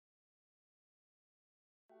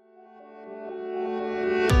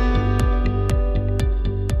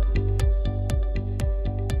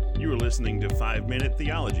listening to 5 Minute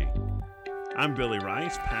Theology. I'm Billy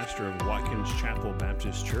Rice, pastor of Watkins Chapel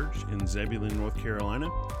Baptist Church in Zebulon, North Carolina.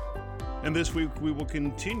 And this week we will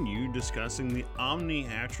continue discussing the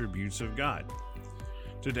omni-attributes of God.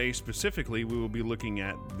 Today specifically, we will be looking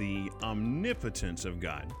at the omnipotence of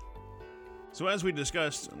God. So as we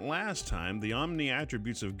discussed last time, the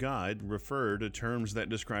omni-attributes of God refer to terms that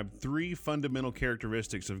describe three fundamental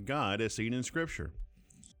characteristics of God as seen in Scripture.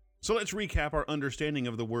 So let's recap our understanding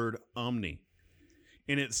of the word omni.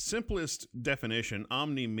 In its simplest definition,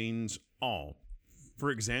 omni means all.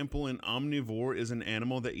 For example, an omnivore is an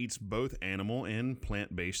animal that eats both animal and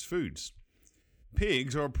plant-based foods.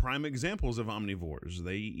 Pigs are prime examples of omnivores.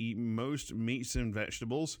 They eat most meats and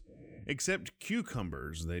vegetables, except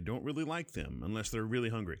cucumbers. They don't really like them unless they're really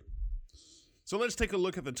hungry. So let's take a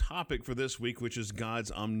look at the topic for this week, which is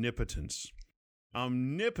God's omnipotence.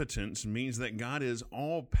 Omnipotence means that God is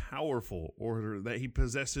all-powerful, or that he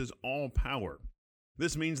possesses all power.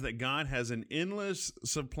 This means that God has an endless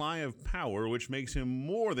supply of power, which makes him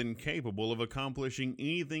more than capable of accomplishing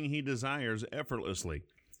anything he desires effortlessly.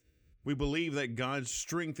 We believe that God's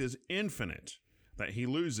strength is infinite, that he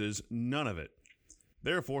loses none of it.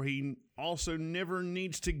 Therefore, he also never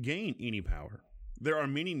needs to gain any power. There are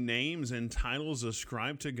many names and titles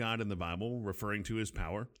ascribed to God in the Bible, referring to his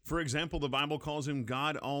power. For example, the Bible calls him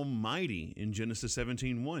God Almighty in Genesis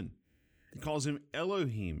 17:1. It calls him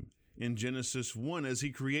Elohim in Genesis 1 as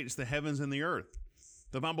he creates the heavens and the earth.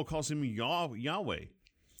 The Bible calls him Yahweh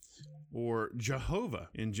or Jehovah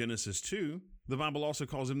in Genesis 2. The Bible also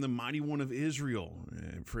calls him the Mighty One of Israel,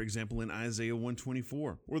 for example, in Isaiah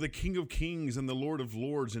 1:24, or the King of Kings and the Lord of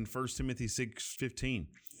Lords in 1 Timothy 6:15.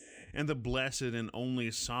 And the blessed and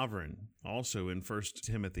only sovereign, also in 1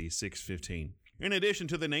 Timothy 6:15. In addition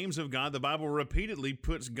to the names of God, the Bible repeatedly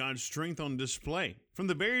puts God's strength on display. From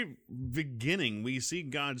the very beginning, we see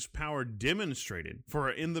God's power demonstrated. For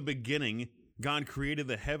in the beginning, God created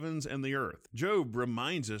the heavens and the earth. Job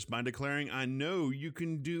reminds us by declaring, "I know you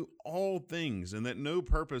can do all things, and that no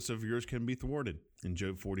purpose of yours can be thwarted," in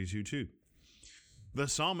Job 42:2. The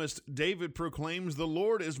psalmist David proclaims, "The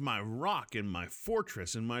Lord is my rock and my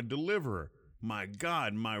fortress and my deliverer, my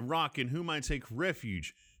God, my rock in whom I take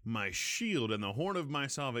refuge, my shield and the horn of my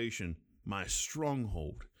salvation, my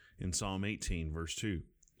stronghold," in Psalm 18, verse 2.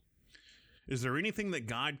 Is there anything that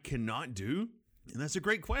God cannot do? And that's a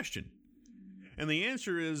great question. And the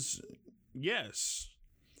answer is yes.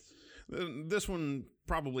 This one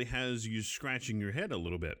probably has you scratching your head a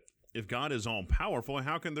little bit. If God is all-powerful,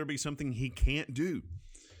 how can there be something he can't do?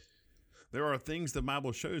 There are things the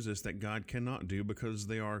Bible shows us that God cannot do because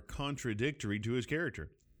they are contradictory to his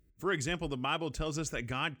character. For example, the Bible tells us that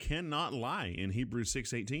God cannot lie in Hebrews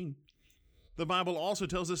 6:18. The Bible also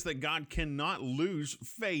tells us that God cannot lose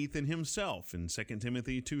faith in himself in 2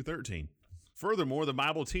 Timothy 2:13. Furthermore, the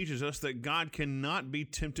Bible teaches us that God cannot be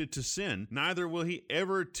tempted to sin, neither will he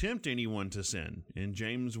ever tempt anyone to sin in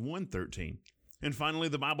James 1:13. And finally,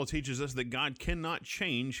 the Bible teaches us that God cannot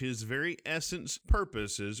change his very essence,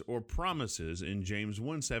 purposes, or promises in James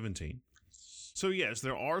 1:17. So yes,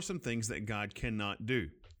 there are some things that God cannot do.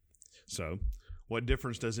 So, what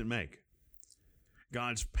difference does it make?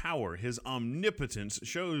 God's power, his omnipotence,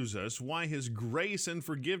 shows us why his grace and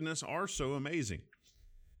forgiveness are so amazing.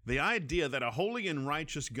 The idea that a holy and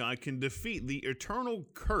righteous God can defeat the eternal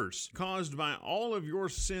curse caused by all of your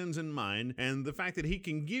sins and mine, and the fact that he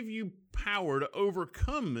can give you power to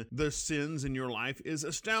overcome the sins in your life is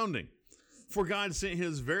astounding. For God sent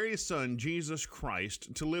his very Son, Jesus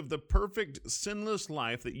Christ, to live the perfect, sinless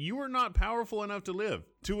life that you are not powerful enough to live,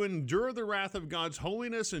 to endure the wrath of God's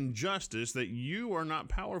holiness and justice that you are not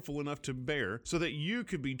powerful enough to bear, so that you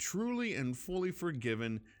could be truly and fully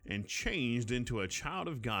forgiven and changed into a child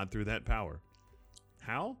of God through that power.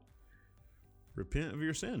 How? Repent of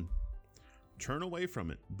your sin. Turn away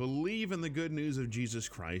from it. Believe in the good news of Jesus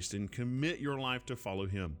Christ and commit your life to follow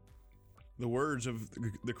him. The words of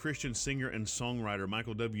the Christian singer and songwriter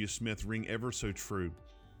Michael W. Smith ring ever so true.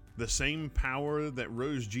 The same power that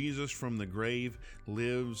rose Jesus from the grave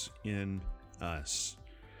lives in us.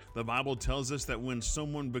 The Bible tells us that when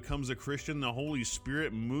someone becomes a Christian, the Holy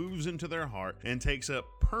Spirit moves into their heart and takes up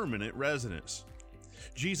permanent residence.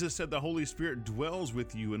 Jesus said the Holy Spirit dwells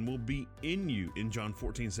with you and will be in you in John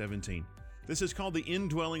 14:17. This is called the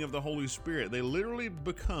indwelling of the Holy Spirit. They literally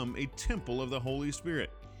become a temple of the Holy Spirit.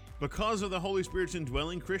 Because of the Holy Spirit's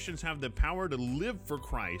indwelling, Christians have the power to live for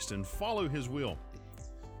Christ and follow his will.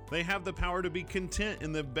 They have the power to be content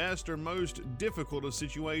in the best or most difficult of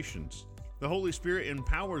situations. The Holy Spirit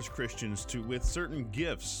empowers Christians with certain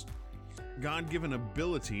gifts, God-given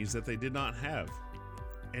abilities that they did not have.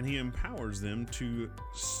 and He empowers them to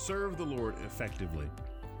serve the Lord effectively.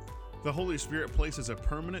 The Holy Spirit places a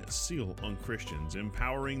permanent seal on Christians,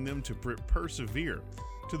 empowering them to persevere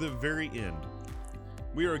to the very end.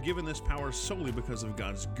 We are given this power solely because of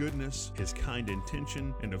God's goodness, His kind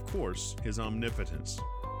intention, and of course, His omnipotence.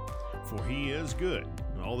 For He is good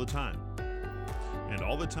all the time, and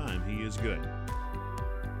all the time He is good.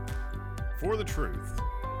 For the truth,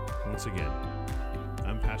 once again,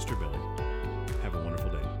 I'm Pastor Billy. Have a wonderful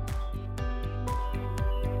day.